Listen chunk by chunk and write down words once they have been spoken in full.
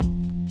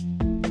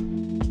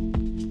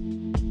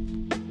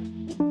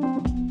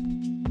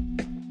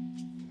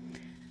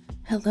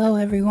Hello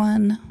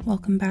everyone,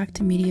 welcome back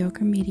to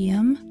Mediocre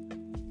Medium.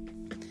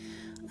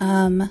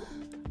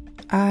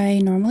 I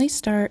normally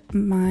start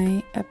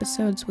my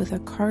episodes with a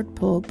card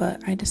pull,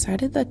 but I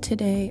decided that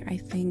today I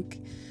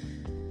think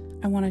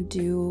I want to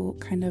do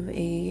kind of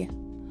a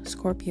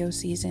Scorpio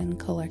season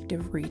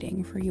collective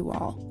reading for you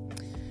all.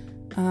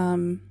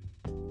 I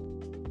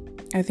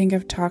think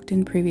I've talked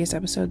in previous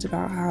episodes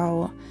about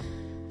how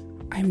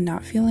I'm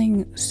not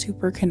feeling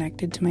super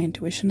connected to my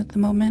intuition at the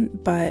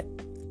moment, but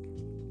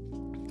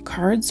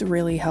cards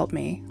really help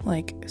me,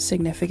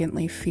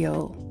 significantly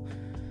feel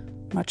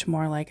much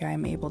more like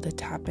I'm able to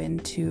tap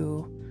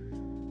into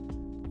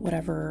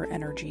whatever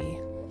energy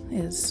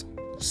is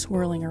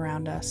swirling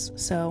around us.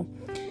 So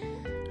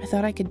I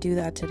thought I could do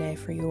that today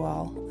for you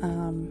all.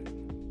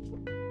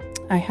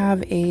 I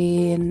have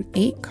an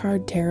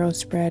 8-card tarot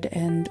spread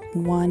and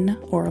 1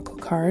 oracle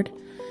card.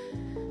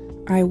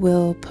 I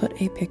will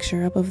put a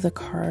picture up of the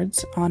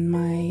cards on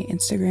my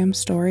Instagram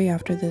story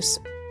after this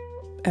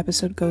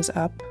episode goes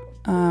up.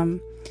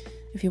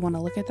 If you want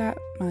to look at that,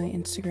 my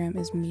Instagram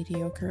is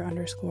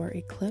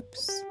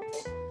mediocre_eclipse.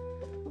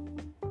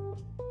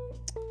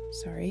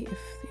 Sorry if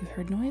you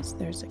heard noise,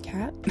 there's a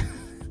cat.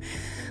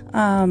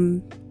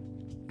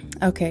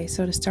 Okay,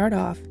 so to start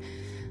off,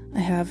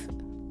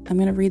 I'm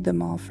going to read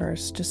them all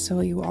first, just so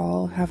you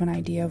all have an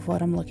idea of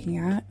what I'm looking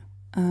at.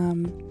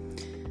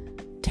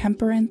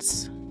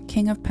 Temperance,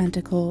 King of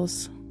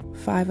Pentacles,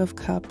 5 of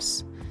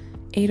Cups,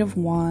 8 of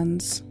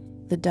Wands,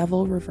 the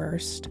Devil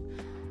reversed,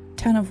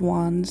 10 of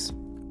Wands,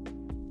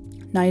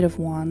 Knight of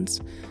Wands,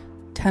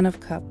 10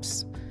 of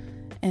Cups,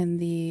 and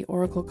the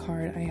Oracle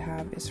card I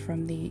have is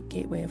from the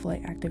Gateway of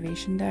Light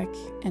activation deck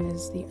and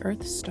is the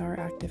Earth Star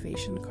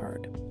activation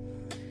card.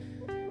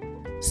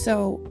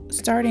 So,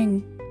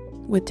 starting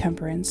with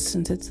Temperance,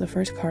 since it's the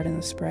first card in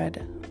the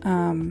spread,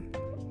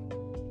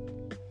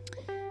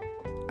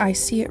 I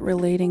see it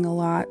relating a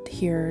lot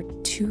here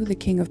to the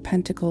King of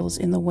Pentacles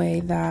in the way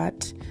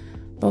that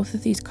both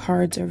of these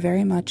cards are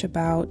very much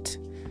about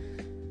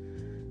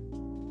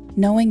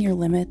knowing your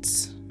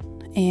limits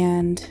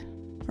and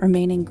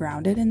remaining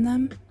grounded in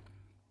them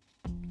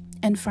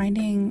and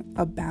finding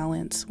a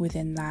balance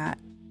within that,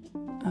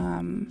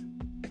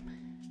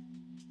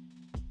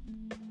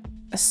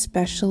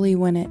 especially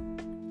when it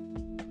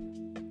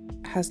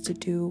has to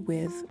do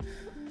with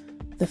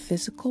the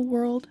physical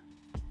world,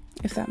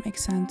 if that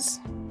makes sense.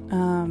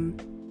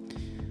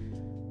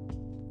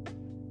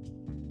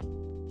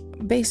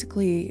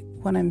 Basically,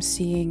 what I'm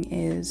seeing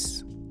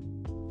is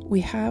we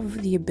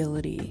have the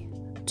ability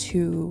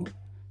to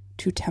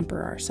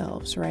temper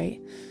ourselves,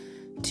 right?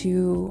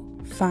 To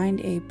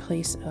find a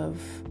place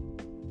of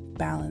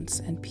balance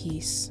and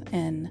peace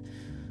and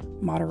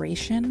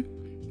moderation.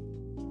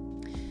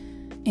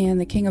 And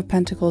the King of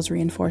Pentacles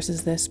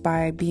reinforces this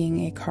by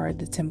being a card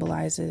that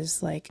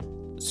symbolizes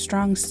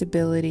strong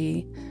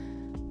stability,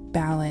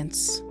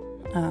 balance,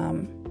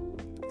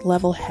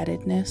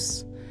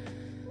 level-headedness.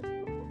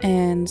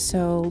 And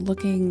so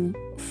looking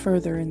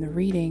further in the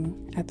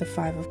reading at the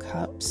 5 of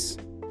Cups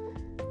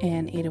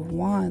and 8 of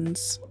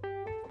Wands,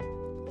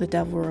 the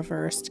Devil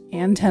reversed,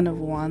 and 10 of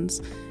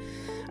Wands,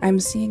 I'm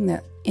seeing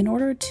that in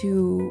order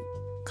to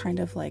kind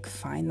of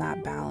find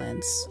that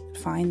balance,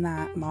 find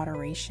that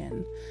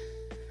moderation,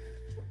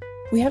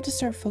 we have to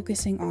start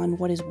focusing on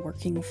what is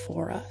working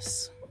for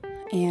us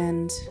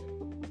and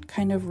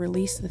kind of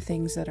release the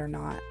things that are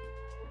not.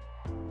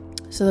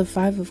 So the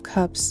 5 of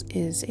Cups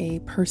is a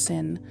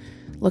person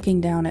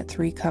looking down at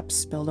 3 cups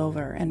spilled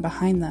over, and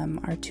behind them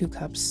are 2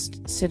 cups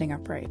sitting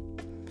upright.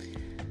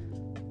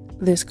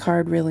 This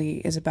card really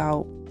is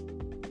about,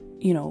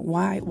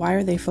 why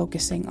are they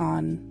focusing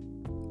on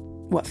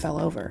what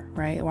fell over,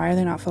 right? Why are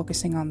they not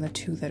focusing on the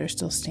 2 that are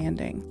still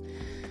standing?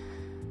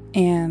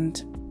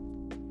 And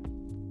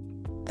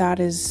that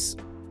is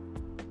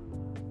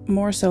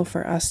more so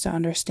for us to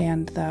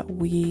understand that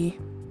we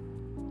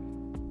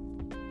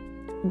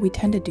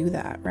tend to do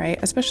that, right?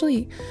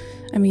 Especially,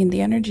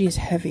 the energy is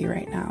heavy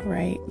right now,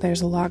 right?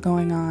 There's a lot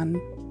going on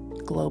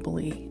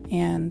globally,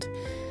 and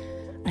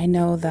I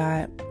know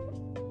that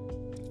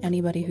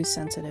anybody who's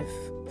sensitive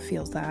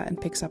feels that and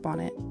picks up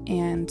on it.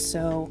 And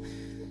so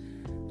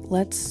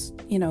let's,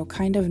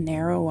 kind of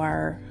narrow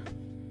our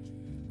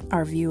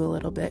view a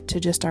little bit to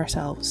just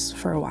ourselves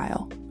for a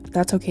while.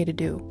 That's okay to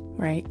do,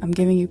 right? I'm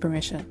giving you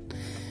permission,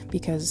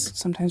 because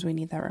sometimes we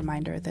need that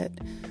reminder that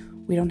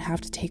we don't have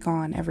to take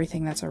on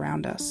everything that's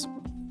around us.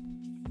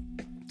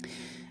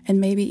 And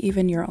maybe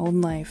even your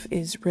own life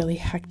is really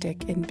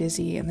hectic and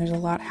busy, and there's a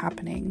lot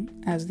happening,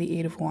 as the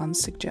 8 of Wands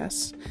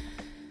suggests.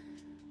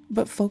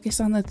 But focus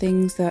on the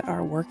things that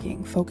are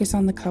working. Focus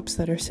on the cups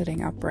that are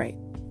sitting upright.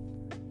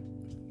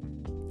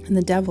 And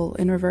the Devil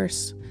in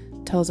reverse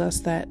tells us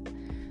that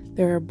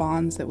there are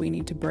bonds that we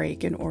need to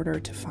break in order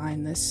to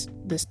find this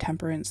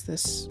temperance,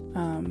 this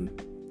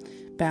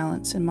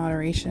balance and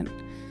moderation.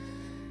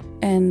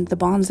 And the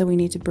bonds that we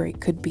need to break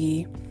could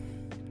be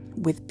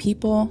with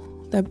people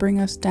that bring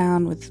us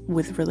down,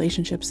 with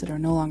relationships that are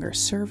no longer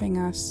serving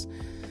us,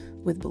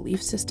 with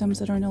belief systems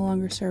that are no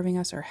longer serving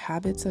us, or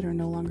habits that are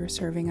no longer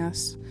serving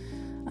us.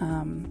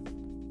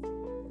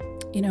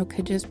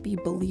 could just be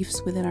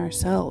beliefs within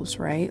ourselves,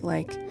 right?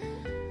 Like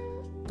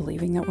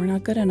believing that we're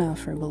not good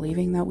enough, or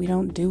believing that we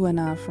don't do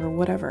enough, or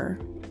whatever.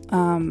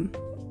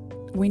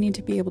 We need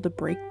to be able to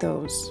break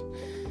those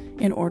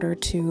in order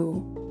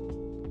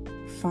to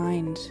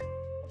find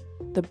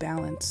the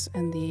balance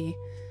and the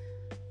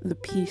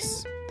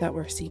peace that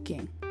we're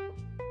seeking.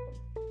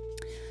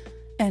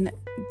 And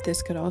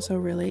this could also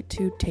relate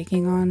to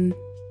taking on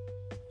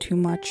too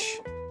much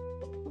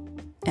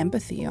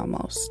empathy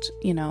almost,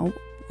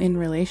 in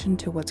relation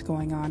to what's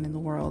going on in the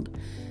world.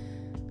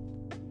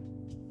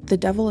 The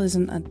devil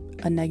isn't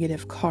a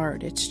negative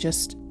card. It's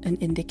just an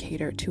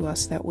indicator to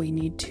us that we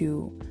need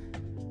to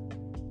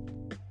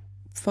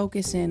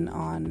focus in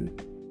on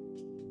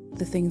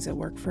the things that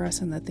work for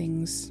us and the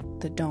things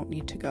that don't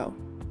need to go,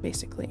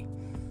 basically.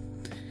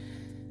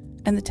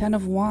 And the 10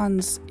 of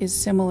Wands is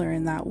similar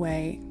in that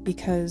way,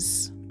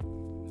 because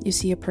you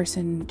see a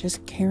person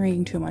just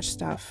carrying too much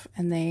stuff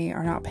and they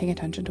are not paying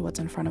attention to what's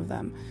in front of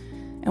them.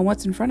 And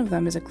what's in front of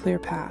them is a clear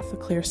path, a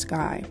clear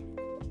sky.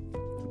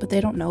 But they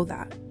don't know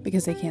that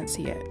because they can't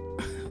see it.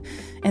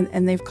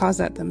 and they've caused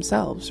that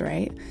themselves,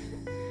 right?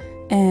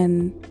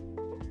 And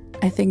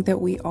I think that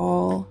we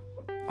all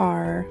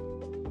are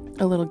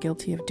a little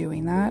guilty of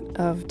doing that,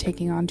 of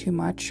taking on too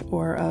much,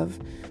 or of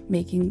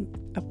making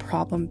a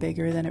problem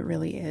bigger than it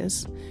really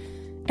is.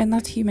 And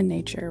that's human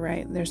nature,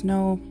 right?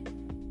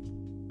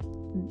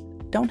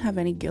 Don't have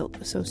any guilt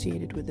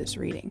associated with this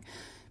reading,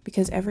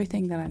 because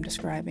everything that I'm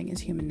describing is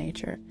human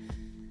nature.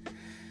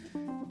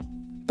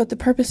 But the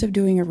purpose of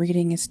doing a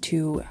reading is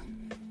to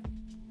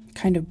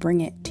kind of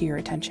bring it to your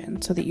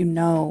attention so that you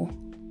know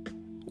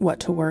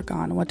what to work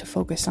on, what to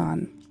focus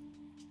on,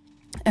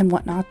 and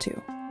what not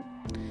to.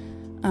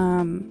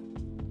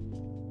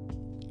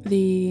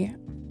 The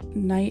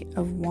Knight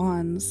of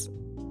Wands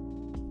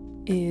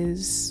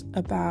is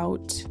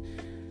about,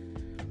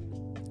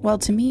 well,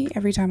 to me,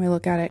 every time I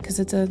look at it, because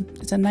it's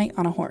a knight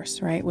on a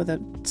horse, right, with a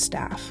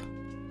staff,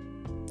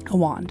 a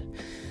wand.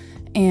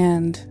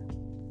 And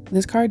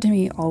this card to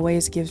me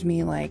always gives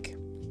me like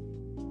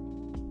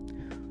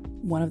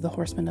one of the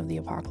Horsemen of the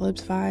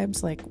Apocalypse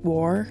vibes, like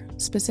war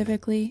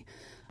specifically,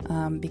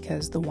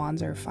 because the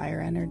wands are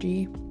fire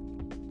energy.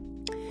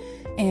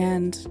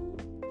 And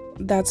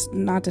that's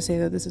not to say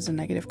that this is a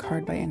negative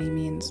card by any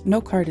means.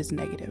 No card is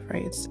negative,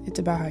 right? It's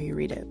about how you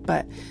read it.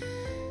 But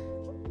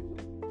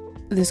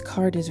this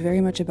card is very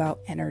much about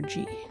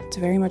energy. It's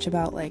very much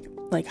about like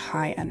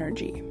high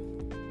energy.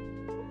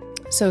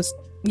 So,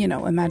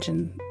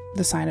 imagine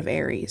the sign of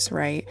Aries,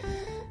 right?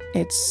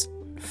 It's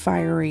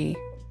fiery,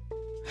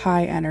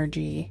 high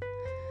energy,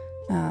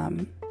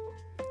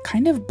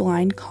 kind of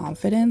blind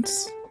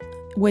confidence,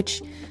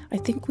 which I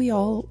think we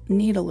all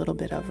need a little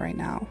bit of right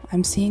now.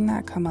 I'm seeing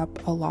that come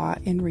up a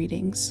lot in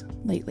readings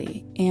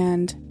lately.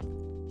 And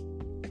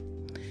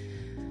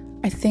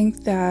I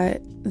think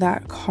that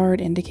card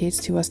indicates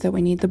to us that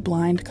we need the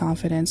blind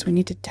confidence. We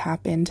need to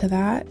tap into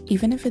that,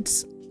 even if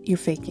you're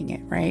faking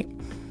it, right?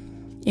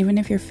 Even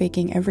if you're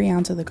faking every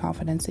ounce of the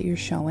confidence that you're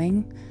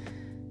showing,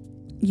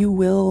 you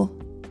will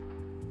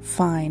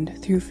find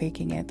through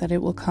faking it that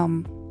it will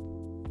come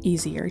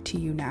easier to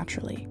you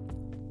naturally.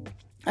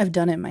 I've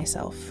done it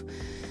myself.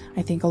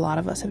 I think a lot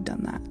of us have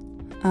done that.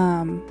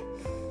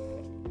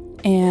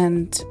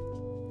 And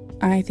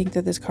I think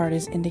that this card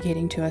is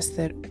indicating to us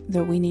that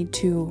we need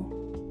to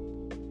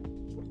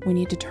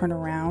turn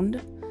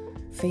around,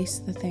 face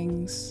the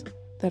things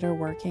that are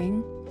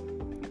working,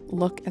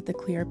 look at the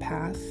clear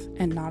path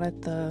and not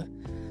at the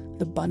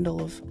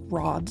bundle of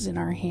rods in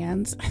our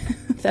hands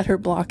that are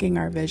blocking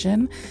our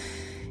vision,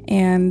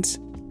 and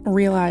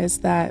realize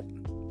that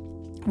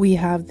we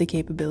have the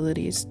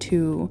capabilities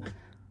to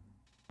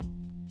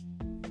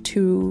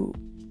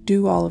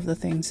do all of the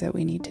things that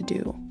we need to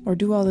do, or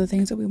do all the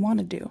things that we want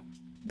to do.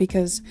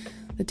 Because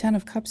the 10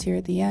 of Cups here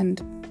at the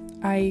end,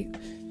 I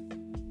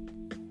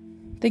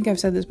think I've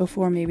said this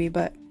before maybe,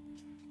 but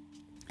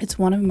it's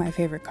one of my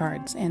favorite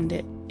cards, and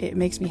it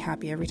makes me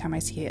happy every time I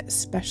see it,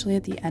 especially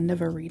at the end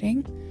of a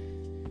reading.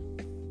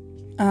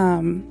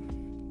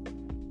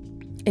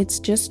 It's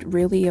just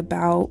really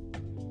about,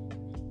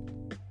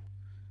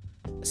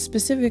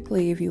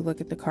 specifically if you look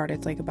at the card,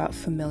 it's like about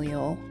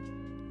familial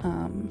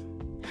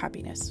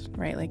happiness,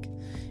 right? Like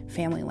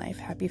family life,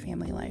 happy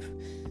family life.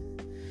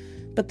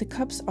 But the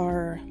cups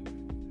are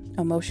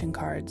emotion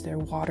cards, they're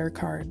water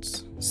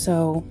cards.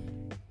 So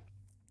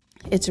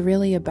it's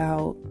really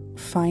about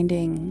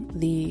finding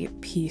the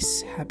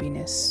peace,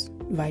 happiness,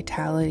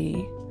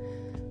 vitality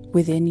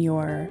within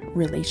your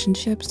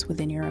relationships,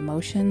 within your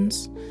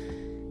emotions.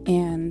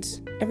 And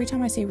every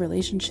time I say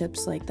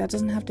relationships, like, that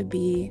doesn't have to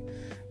be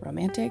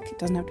romantic, it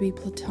doesn't have to be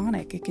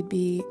platonic, it could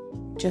be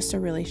just a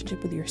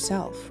relationship with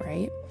yourself,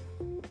 right?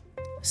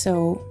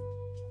 So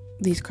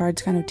these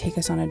cards kind of take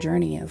us on a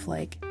journey of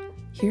like,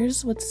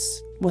 here's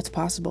what's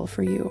possible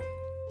for you,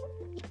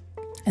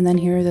 and then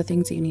here are the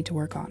things that you need to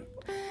work on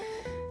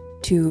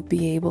to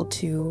be able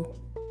to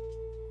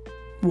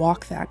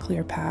walk that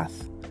clear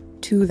path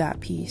to that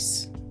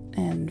peace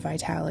and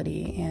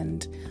vitality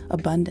and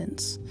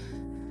abundance.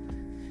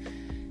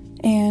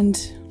 And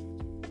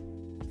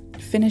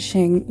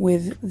finishing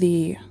with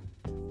the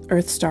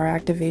Earth Star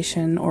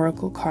Activation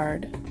Oracle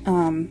card,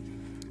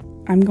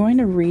 I'm going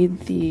to read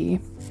the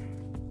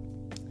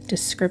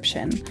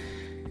description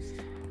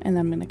and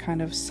then I'm going to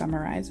kind of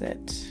summarize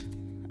it.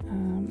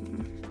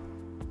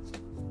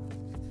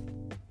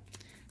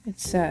 It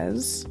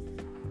says,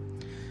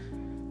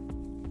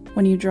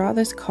 when you draw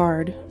this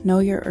card, know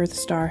your Earth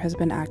Star has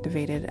been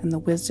activated and the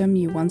wisdom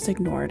you once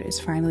ignored is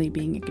finally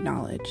being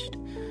acknowledged.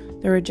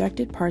 The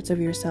rejected parts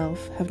of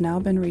yourself have now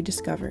been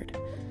rediscovered.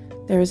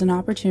 There is an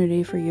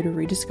opportunity for you to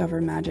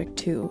rediscover magic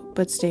too,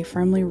 but stay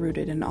firmly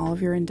rooted in all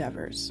of your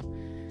endeavors.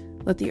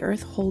 Let the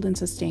earth hold and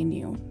sustain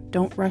you.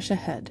 Don't rush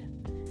ahead.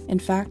 In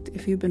fact,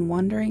 if you've been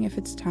wondering if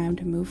it's time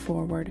to move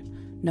forward,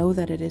 know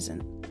that it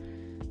isn't.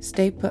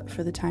 Stay put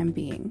for the time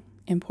being.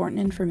 Important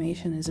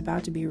information is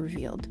about to be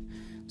revealed,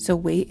 so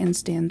wait and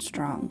stand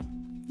strong.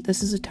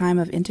 This is a time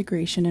of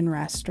integration and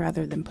rest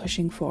rather than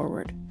pushing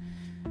forward.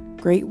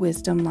 Great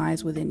wisdom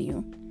lies within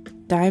you.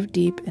 Dive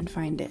deep and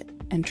find it,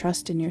 and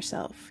trust in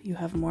yourself. You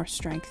have more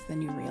strength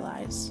than you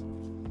realize.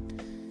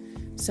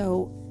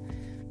 So,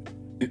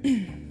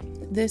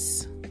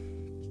 this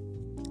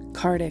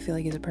card I feel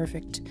like is a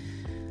perfect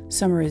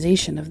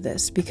summarization of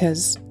this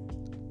because,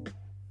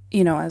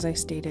 you know, as I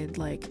stated,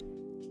 like,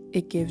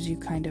 it gives you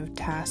kind of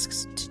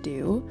tasks to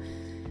do.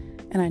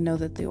 And I know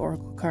that the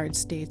Oracle card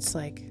states,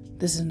 like,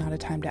 this is not a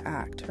time to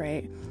act,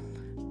 right?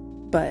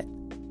 But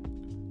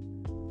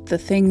the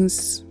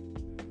things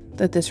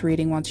that this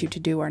reading wants you to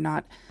do are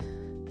not,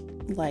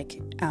 like,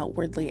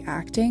 outwardly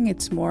acting.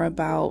 It's more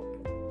about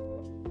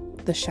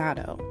the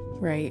shadow,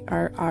 right?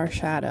 Our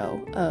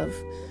shadow of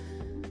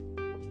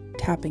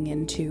tapping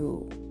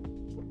into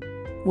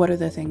what are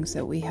the things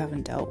that we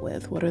haven't dealt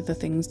with? What are the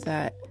things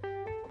that,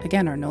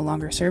 again, are no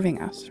longer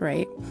serving us,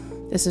 right?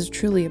 This is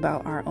truly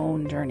about our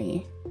own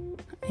journey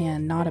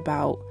and not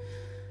about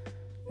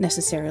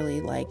necessarily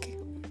like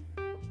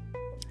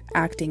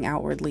acting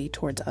outwardly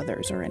towards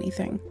others or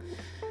anything.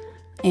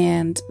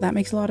 And that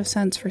makes a lot of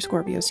sense for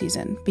Scorpio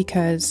season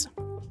because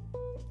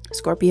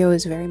Scorpio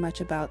is very much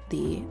about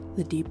the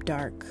deep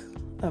dark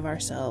of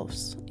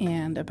ourselves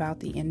and about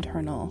the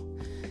internal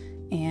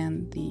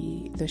and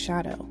the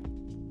shadow.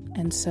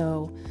 And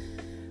so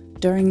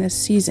during this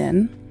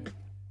season,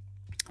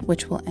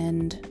 which will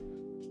end,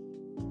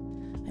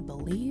 I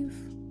believe,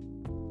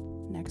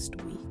 next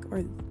week,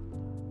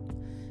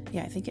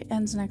 I think it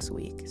ends next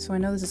week. So I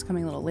know this is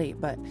coming a little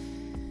late, but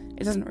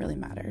it doesn't really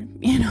matter.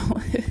 You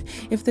know,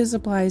 if this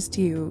applies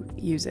to you,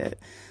 use it.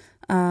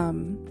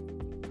 But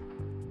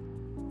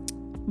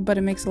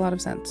it makes a lot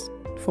of sense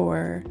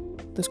for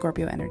the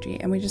Scorpio energy.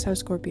 And we just have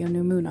Scorpio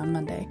new moon on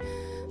Monday.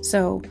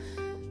 So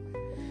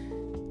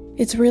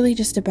it's really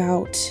just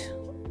about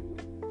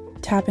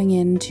tapping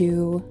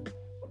into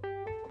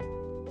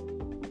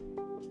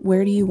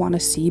where do you want to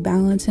see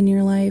balance in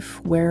your life?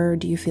 Where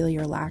do you feel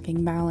you're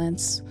lacking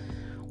balance?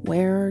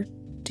 Where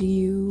do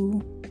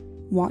you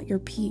want your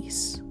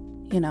peace?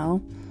 You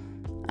know,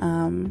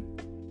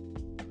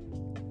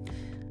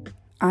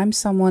 I'm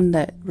someone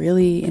that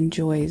really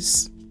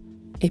enjoys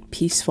a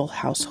peaceful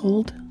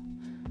household.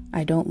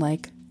 I don't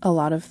like a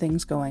lot of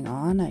things going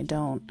on. I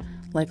don't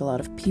like a lot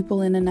of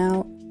people in and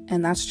out.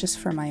 And that's just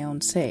for my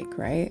own sake,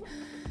 right?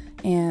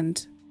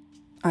 And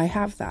I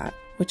have that,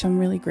 which I'm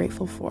really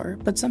grateful for.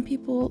 But some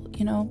people,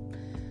 you know,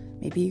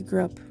 maybe you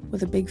grew up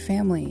with a big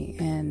family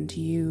and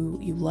you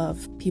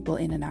love people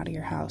in and out of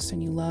your house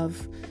and you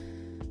love,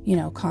 you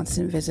know,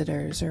 constant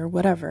visitors or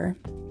whatever.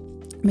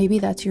 Maybe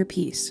that's your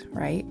peace,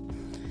 right?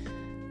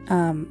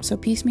 So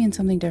peace means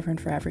something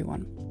different for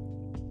everyone.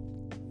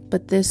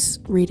 But this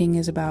reading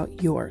is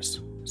about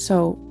yours.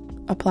 So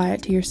apply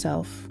it to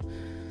yourself.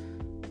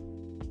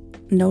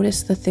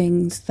 Notice the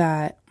things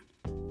that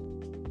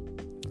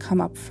come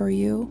up for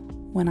you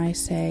when I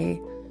say,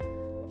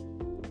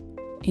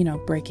 you know,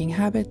 breaking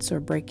habits or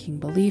breaking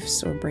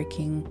beliefs or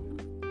breaking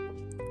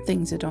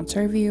things that don't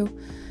serve you.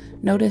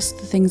 Notice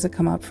the things that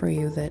come up for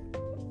you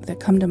that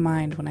come to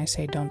mind when I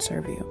say don't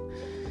serve you.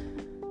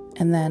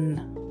 And then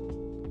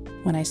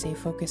when I say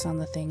focus on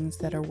the things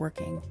that are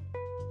working,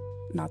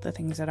 not the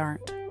things that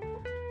aren't.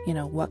 You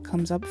know, what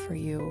comes up for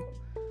you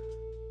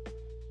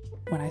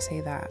when I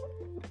say that.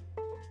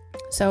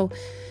 So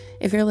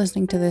if you're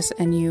listening to this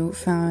and you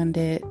found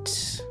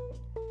it,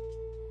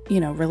 you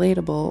know,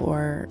 relatable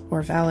or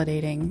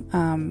validating,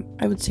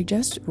 I would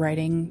suggest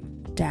writing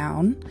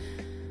down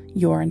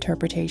your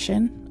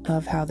interpretation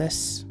of how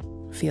this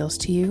feels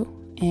to you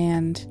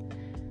and,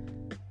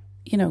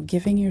 you know,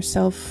 giving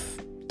yourself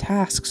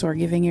tasks or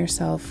giving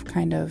yourself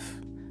kind of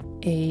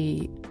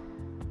a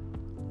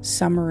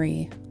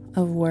summary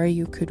of where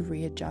you could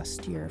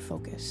readjust your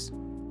focus.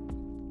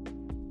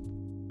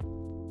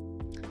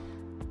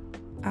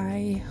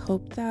 I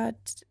hope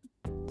that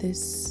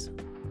this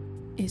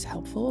is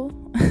helpful.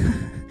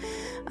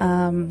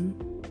 I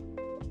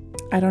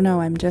don't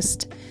know,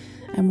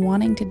 I'm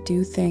wanting to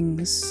do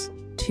things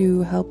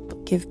to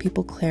help give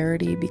people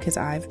clarity because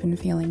I've been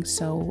feeling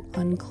so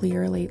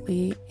unclear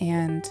lately,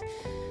 and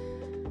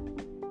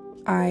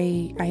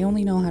I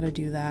only know how to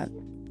do that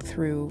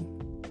through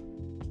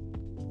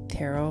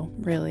tarot,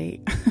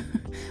 really,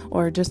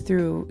 or just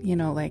through,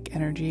 like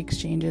energy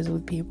exchanges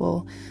with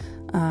people.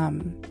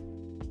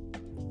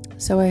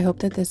 So I hope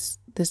that this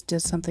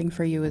does something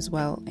for you as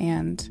well.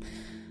 And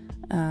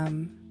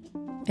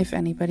if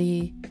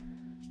anybody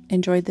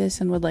enjoyed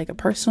this and would like a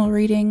personal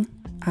reading,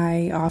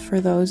 I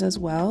offer those as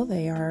well.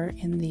 They are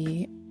in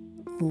the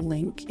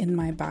link in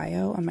my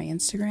bio on my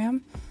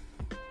Instagram.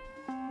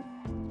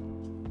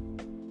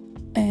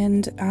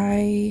 And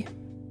I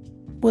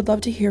would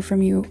love to hear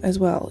from you as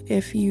well.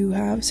 If you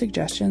have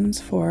suggestions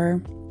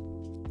for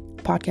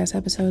podcast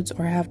episodes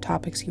or have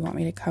topics you want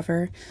me to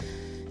cover,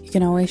 you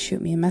can always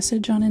shoot me a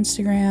message on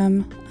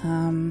Instagram.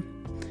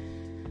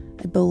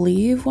 I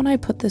believe when I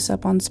put this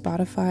up on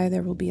Spotify,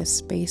 there will be a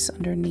space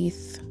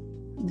underneath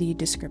the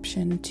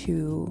description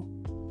to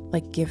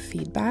give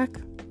feedback.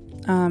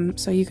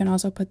 So you can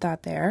also put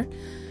that there.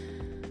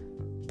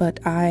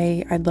 But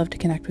I'd love to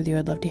connect with you.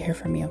 I'd love to hear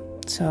from you.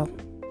 So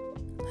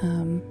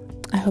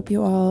I hope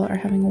you all are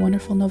having a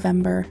wonderful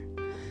November,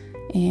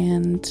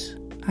 and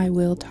I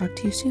will talk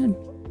to you soon.